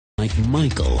that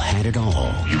Michael had it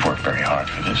all. You've worked very hard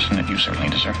for this, and you certainly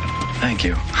deserve it. Thank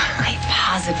you. I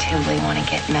positively want to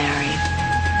get married.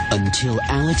 Until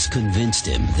Alex convinced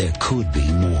him there could be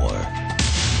more.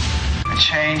 A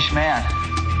changed man.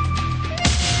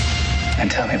 And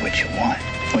tell me what you want,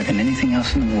 more than anything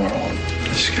else in the world.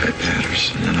 This guy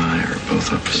Patterson and I are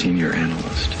both up senior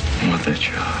analyst. I want that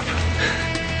job.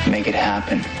 Make it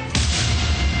happen.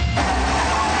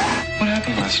 What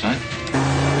happened last night?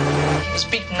 He was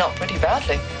beaten up pretty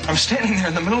badly. I'm standing there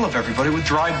in the middle of everybody with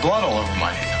dried blood all over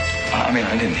my hand. I mean,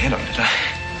 I didn't hit him, did I?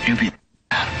 You beat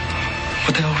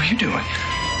What the hell were you doing?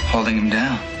 holding him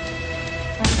down.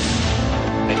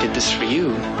 I did this for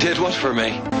you. Did what for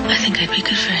me? I think I'd be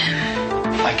good for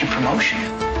him. Like your promotion.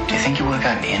 Do you think you would have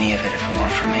gotten any of it if it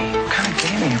weren't for me? What kind of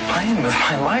game are you playing with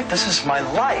my life? This is my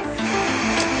life.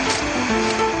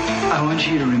 I want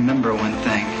you to remember one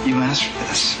thing. You asked for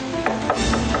this.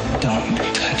 Don't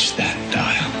touch that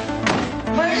dial.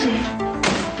 Where is he?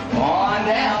 Come on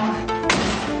down.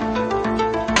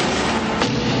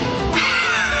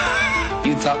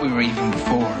 You thought we were even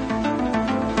before.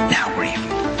 Now we're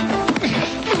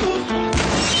even.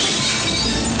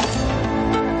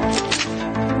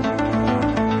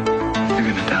 You're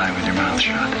gonna die with your mouth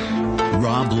shut.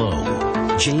 Rob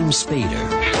Lowe, James Spader,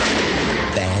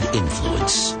 Bad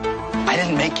Influence. I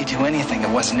didn't make you do anything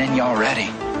that wasn't in you already.